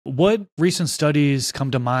What recent studies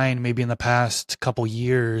come to mind, maybe in the past couple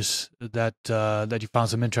years, that that you found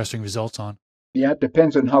some interesting results on? Yeah, it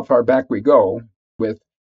depends on how far back we go with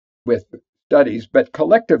with studies, but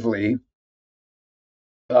collectively,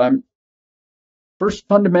 um, first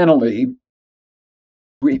fundamentally,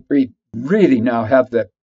 we really now have the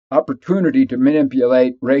opportunity to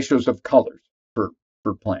manipulate ratios of colors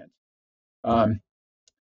for plants. Um,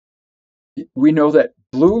 we know that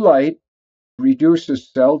blue light reduces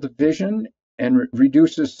cell division and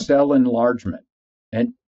reduces cell enlargement,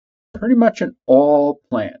 and pretty much in all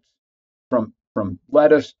plants, from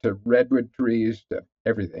lettuce to redwood trees to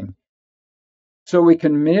everything. So we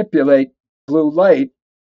can manipulate blue light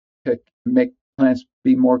to make plants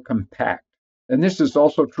be more compact. And this is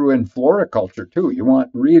also true in floriculture too. You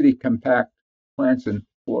want really compact plants in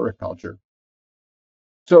floriculture.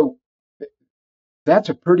 So that's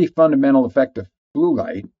a pretty fundamental effect of blue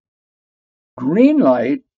light. Green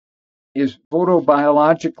light is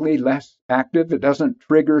photobiologically less active. It doesn't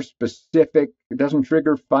trigger it doesn't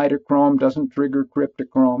trigger phytochrome, doesn't trigger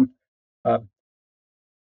cryptochrome. Uh,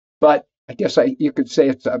 but I guess you could say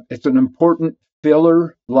it's an important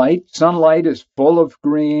filler light. Sunlight is full of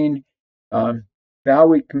green. Now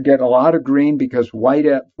we can get a lot of green because white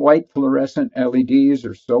fluorescent LEDs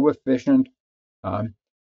are so efficient.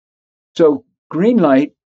 So green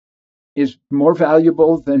light is more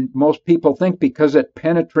valuable than most people think because it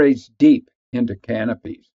penetrates deep into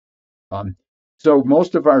canopies. So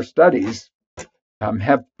most of our studies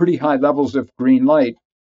have pretty high levels of green light,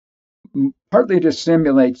 partly to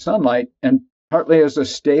simulate sunlight and partly as a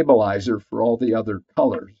stabilizer for all the other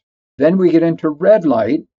colors. Then we get into red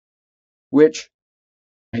light, which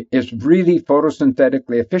is really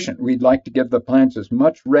photosynthetically efficient. We'd like to give the plants as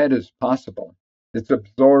much red as possible. It's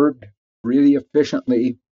absorbed really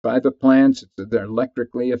efficiently by the plants. They're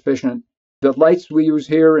electrically efficient. The lights we use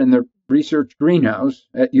here in the research greenhouse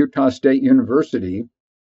at Utah State University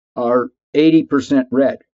are 80%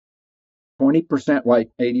 red, 20% white,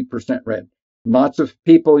 80% red. Lots of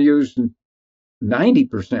people use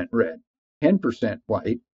 90% red, 10%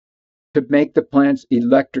 white to make the plants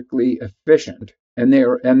electrically efficient, and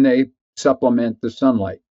they supplement the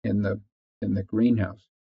sunlight in the greenhouse.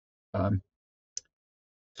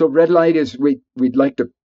 So red light is we'd like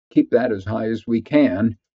to keep that as high as we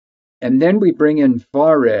can, and then we bring in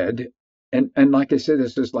far red, and like I said,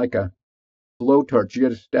 this is like a blowtorch. You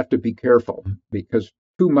just have to be careful because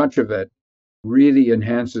too much of it really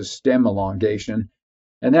enhances stem elongation,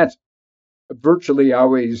 and that's virtually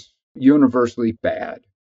always universally bad.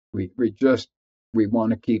 We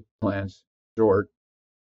want to keep plants short.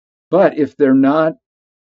 But if they're not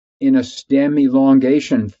in a stem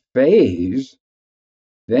elongation phase,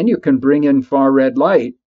 then you can bring in far red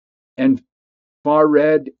light, and far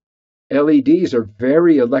red LEDs are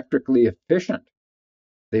very electrically efficient.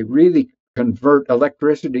 They really convert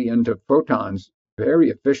electricity into photons very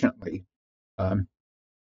efficiently.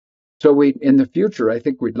 So in the future, I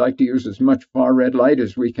think we'd like to use as much far red light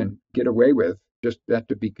as we can get away with. Just have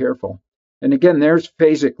to be careful. And again, there's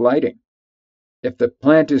phasic lighting. If the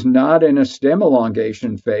plant is not in a stem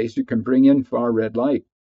elongation phase, you can bring in far red light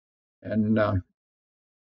and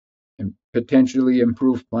potentially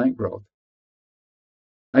improve plant growth.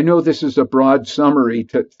 I know this is a broad summary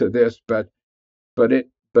to this, but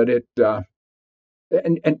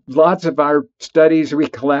lots of our studies, we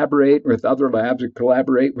collaborate with other labs. We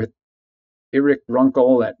collaborate with Eric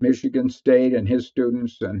Runkle at Michigan State and his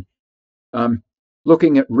students, and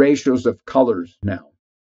looking at ratios of colors now.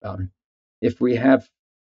 If we have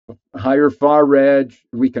higher far red,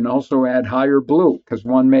 we can also add higher blue because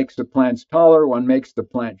one makes the plants taller, one makes the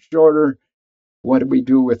plant shorter. What do we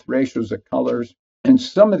do with ratios of colors? And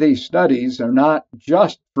some of these studies are not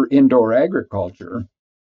just for indoor agriculture.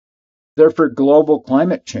 They're for global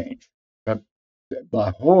climate change.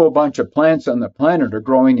 A whole bunch of plants on the planet are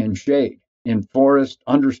growing in shade, in forest,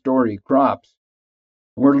 understory crops.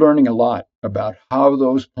 We're learning a lot about how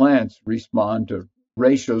those plants respond to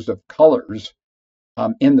ratios of colors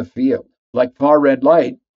in the field. Like far red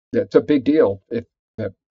light, that's a big deal.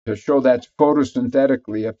 To show that's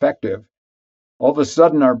photosynthetically effective, all of a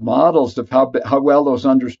sudden our models of how well those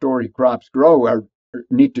understory crops grow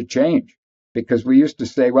need to change, because we used to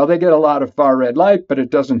say, well, they get a lot of far red light, but it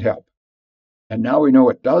doesn't help. And now we know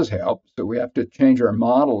it does help, so we have to change our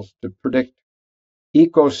models to predict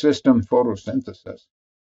ecosystem photosynthesis.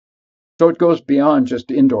 So it goes beyond just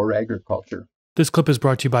indoor agriculture. This clip is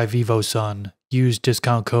brought to you by VivoSun. Use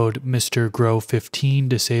discount code MrGrow15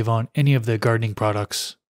 to save on any of their gardening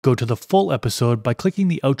products. Go to the full episode by clicking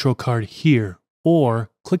the outro card here, or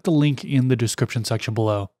click the link in the description section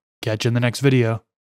below. Catch you in the next video.